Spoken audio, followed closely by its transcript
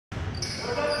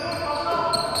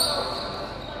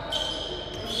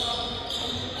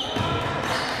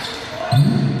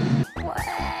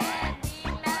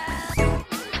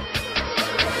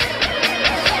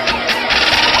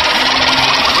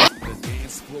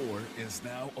is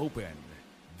now open.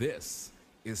 This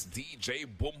is DJ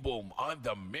Boom Boom on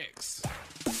the mix.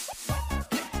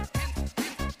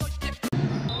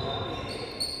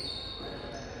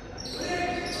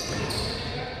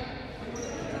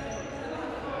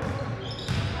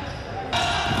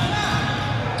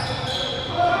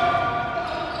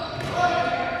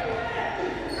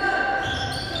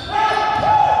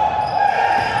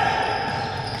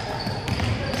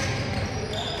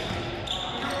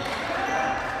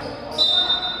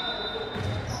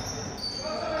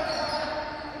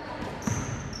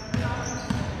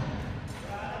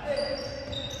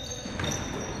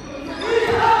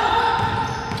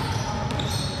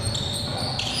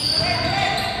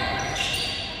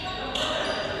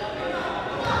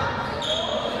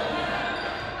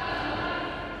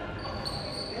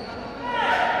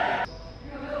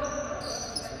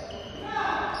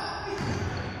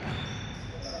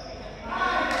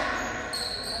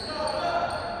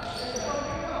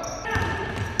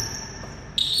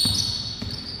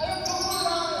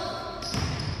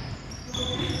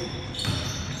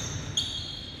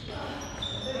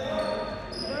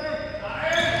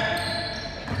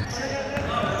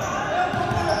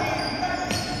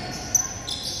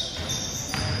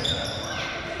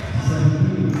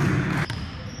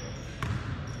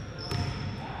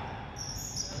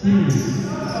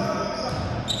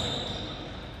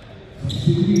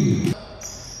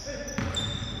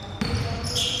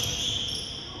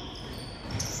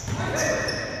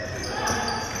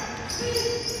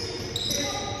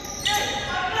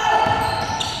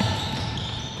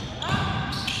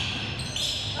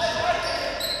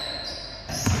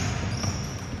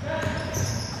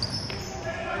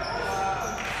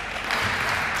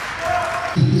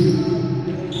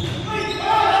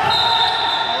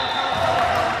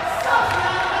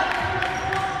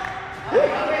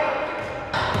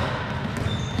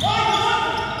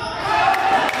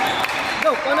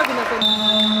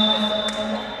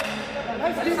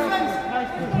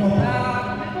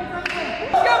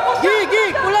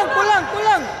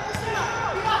 Pulang.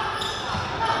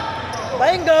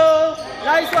 Bingo!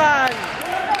 Nice one!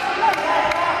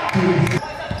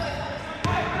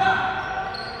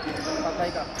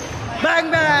 Bang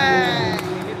bang!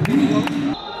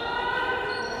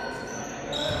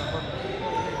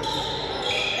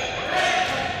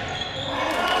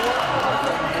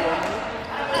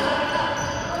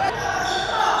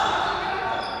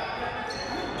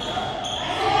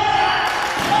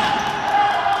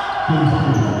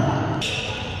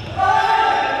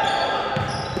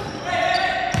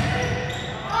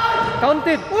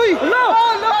 Counted. Uy! No!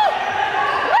 Oh, no!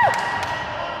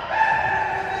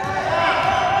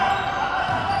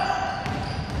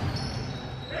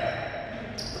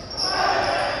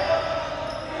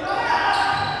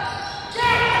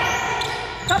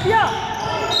 Tapia!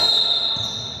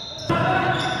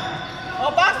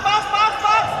 Oh, box!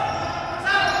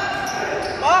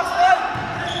 Box, hey!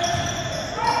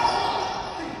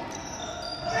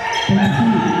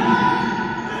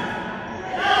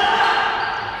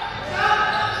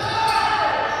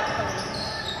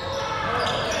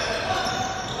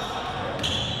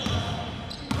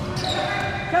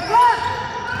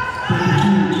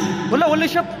 Wala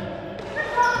siya.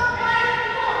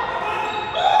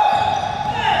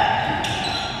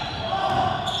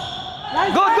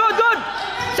 Good.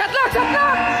 Shot lock.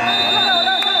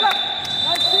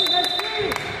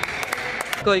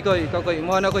 Koy.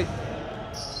 Mo na koy.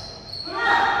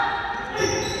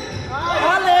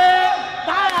 Ale!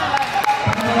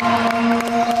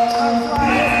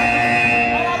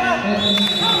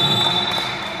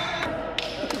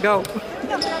 Go.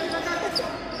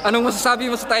 Anong masasabi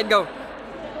mo sa tide, Go?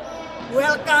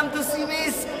 Welcome to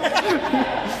Simis!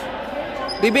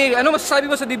 DBA, ano masasabi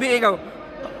mo sa DBA, Go?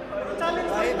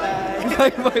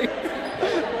 Bye.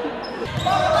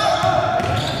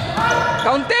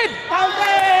 Counted!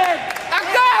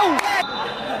 Agaw!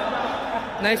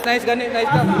 Nice, ganit, nice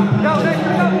ka. Go!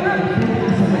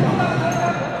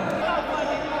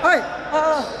 Hoy!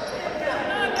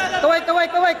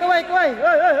 Kaway!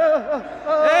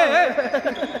 Hey!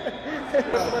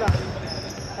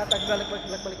 Balik.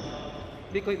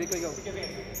 Bikoy, go.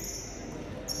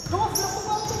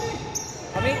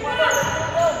 Kami?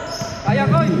 Kaya,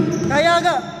 Koy! Kaya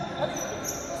ga!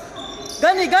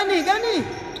 Gani!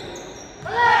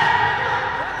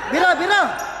 Bira!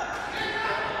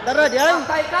 Dara di ay!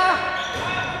 Tay ka!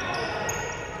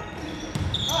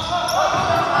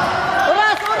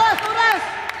 Oras!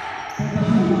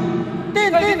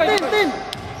 Tin!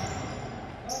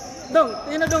 Dong,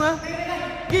 tina dong ha?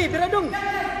 Gi, bira dong!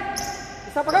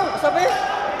 Isa pa daw,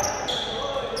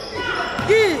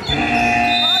 Gi!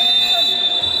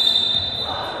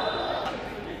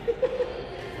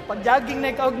 Jogging na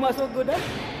ikaw masugod ha.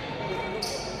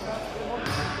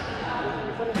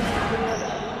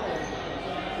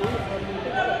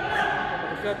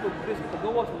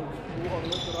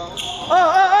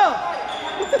 Oh.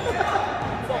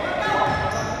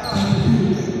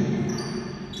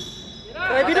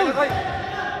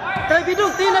 Try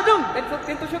bidung, tina dong.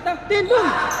 10 to shoot lang. Tindong.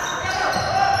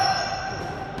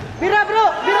 Bira bro,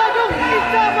 bira dong.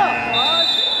 Isa ba?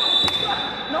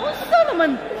 Nausta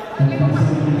naman.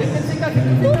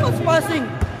 Too much passing.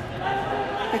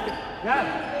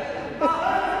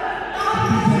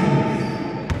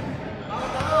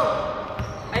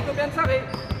 Ay, kumpiyansa kay.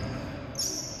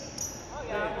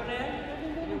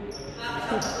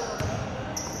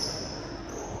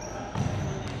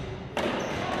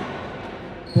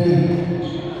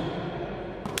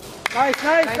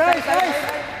 Nice.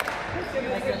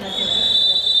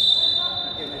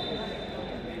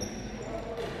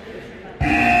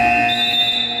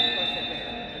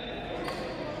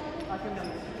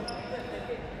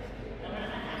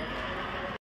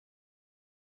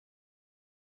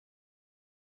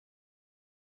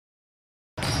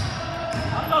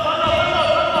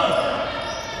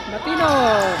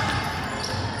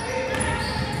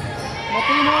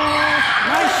 Matino,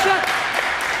 nice shot.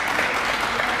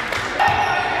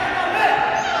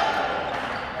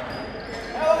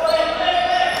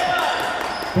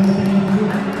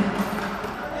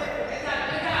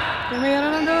 Tumira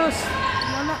ng dos.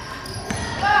 Wala.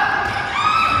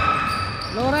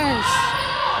 Lawrence.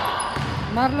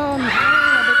 Marlon.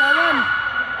 Nabitawan.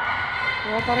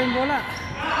 Kuha pa rin bola.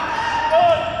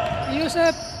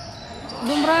 Yusef.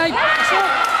 Lumray. Pasok.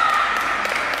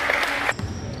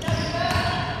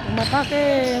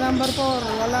 Umatake. Number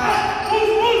 4. Wala.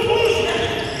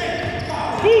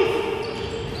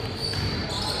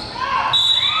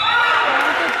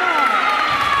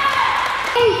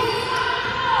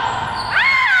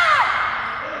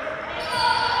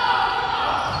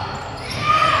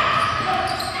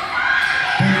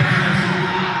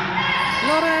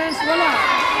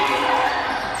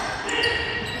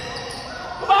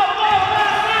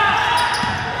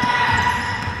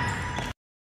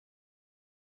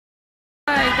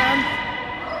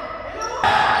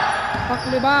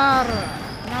 Paklibar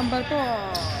number 4.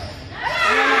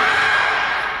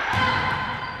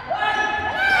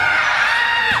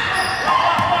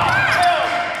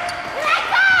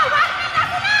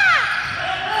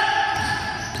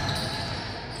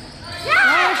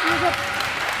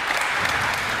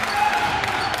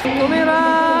 Tumira.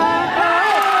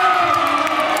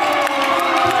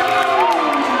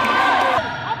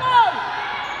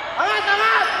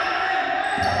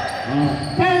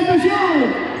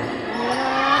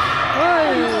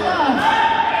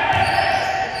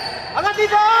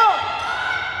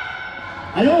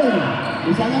 Ayun,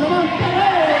 isa na naman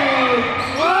tayo!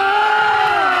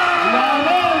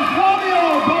 Lawrence Romeo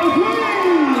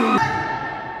Borgwin!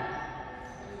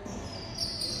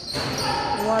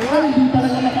 Wala. Hindi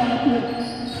talaga nakakapit.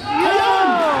 Ayun!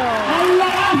 Ang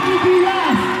lakas ni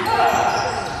Diaz!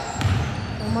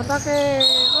 Umatake.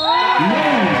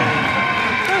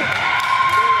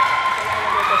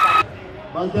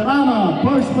 Valderrama,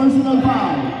 first personal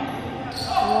foul.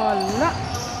 Wala.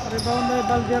 Rebound by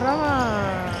Valderrama.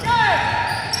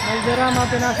 Valderrama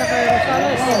pinasa kay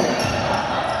Rosales.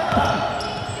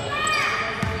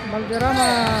 Valderrama.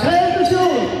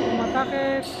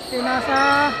 Umatake.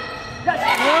 Pinasa.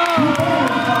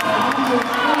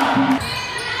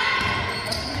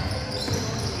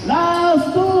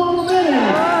 Last 2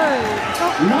 minutes.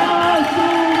 Last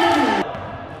 2 minutes.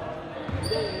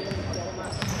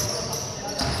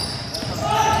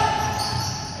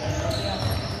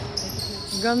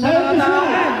 Ganda na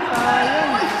natin.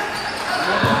 Sayang.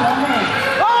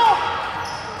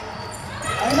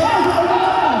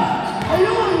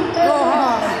 Ayun!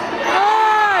 Roha.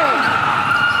 Ay!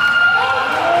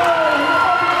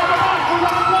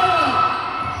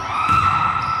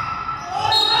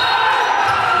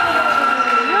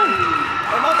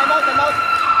 Time out.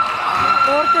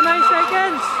 49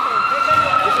 seconds.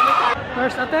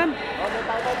 First attempt.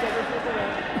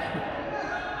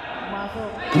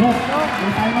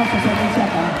 May timeout sa second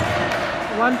shot ha.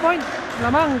 1 point.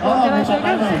 Lamang. Oo, 49 may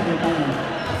seconds. timeout.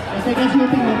 Sa second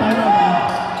shooting, may timeout ha.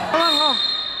 Lamang, oh.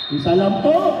 Isa lang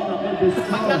po.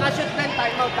 Magkakashoot na yung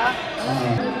timeout ha.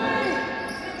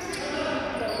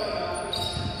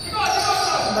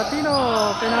 Batino.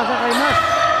 Pinasa kay Mas.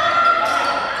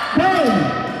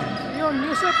 10. Yun,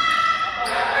 Yusuf.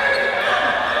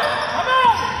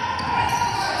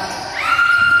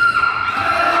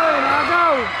 Ay,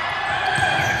 nagaw.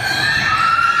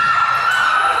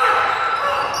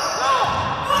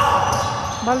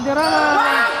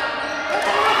 Valderrama.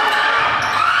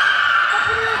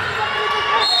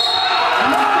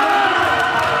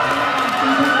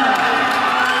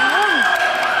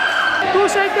 Two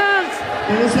seconds.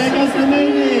 2 seconds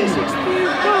remaining. 62.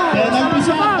 Penalty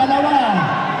shot, dalawa.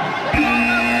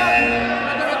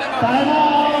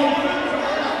 Timeout.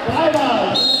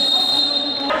 Timeout.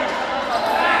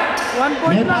 1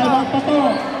 point May lang. timeout pa to.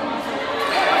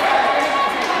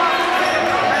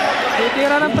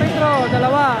 Titira ng free throw.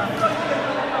 Dalawa.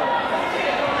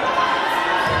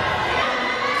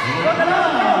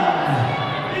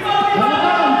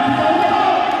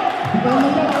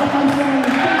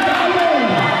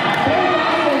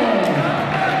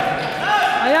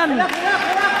 Ayan.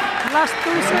 Last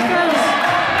 2 seconds.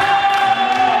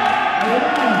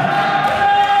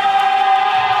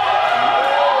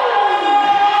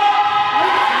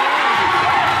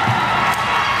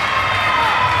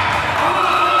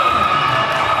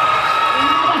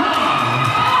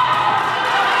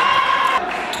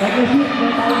 Pag-shoot,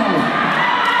 may timeout.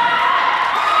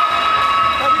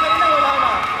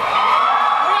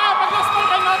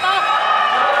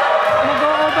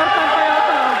 Mag-o-overtime pa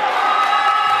yata.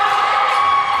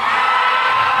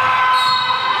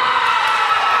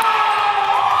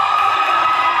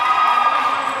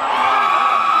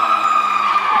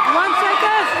 One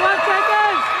seconds.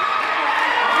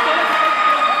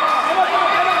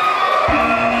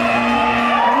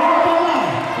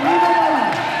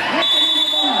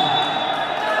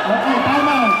 Okay,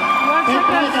 timeout. 1 10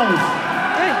 seconds. seconds.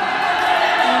 Eh,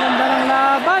 ang ganda ng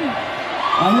laban.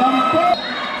 Ayan po.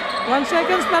 1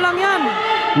 seconds na lang yan.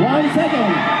 1 second.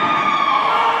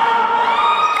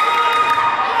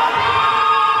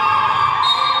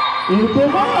 Ito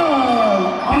ba?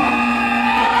 Ayan.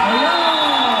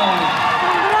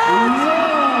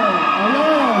 Congrats!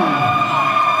 Ayan.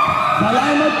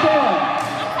 Salamat po.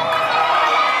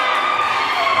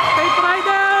 State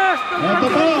Riders! Ito po,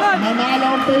 Congratulations! nanalo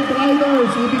ang Pay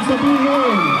Riders. Ibig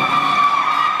sabihin,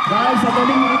 dahil sa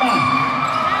galing nila,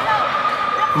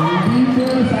 hindi po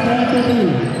sa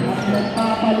referee at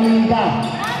nagpapaliga.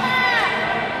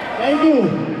 Thank you.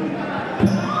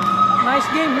 Nice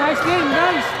game,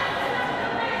 guys!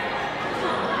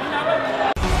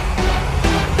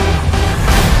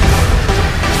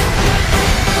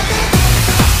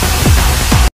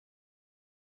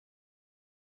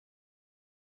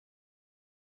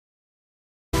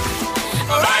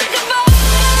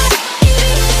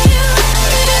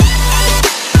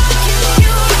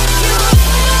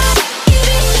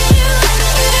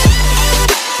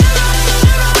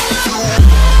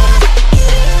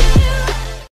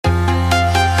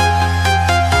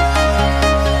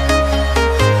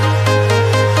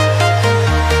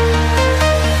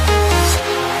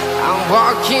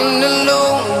 Walking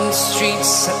alone, the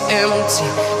streets are empty.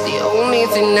 The only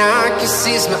thing I can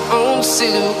see is my own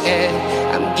silhouette.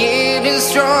 I'm getting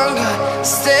stronger,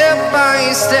 step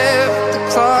by step. The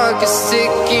clock is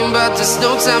ticking, but there's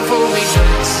no time for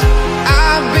regrets.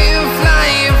 I've been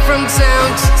flying from town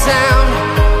to town,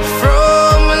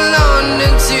 from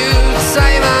London to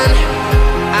Taiwan.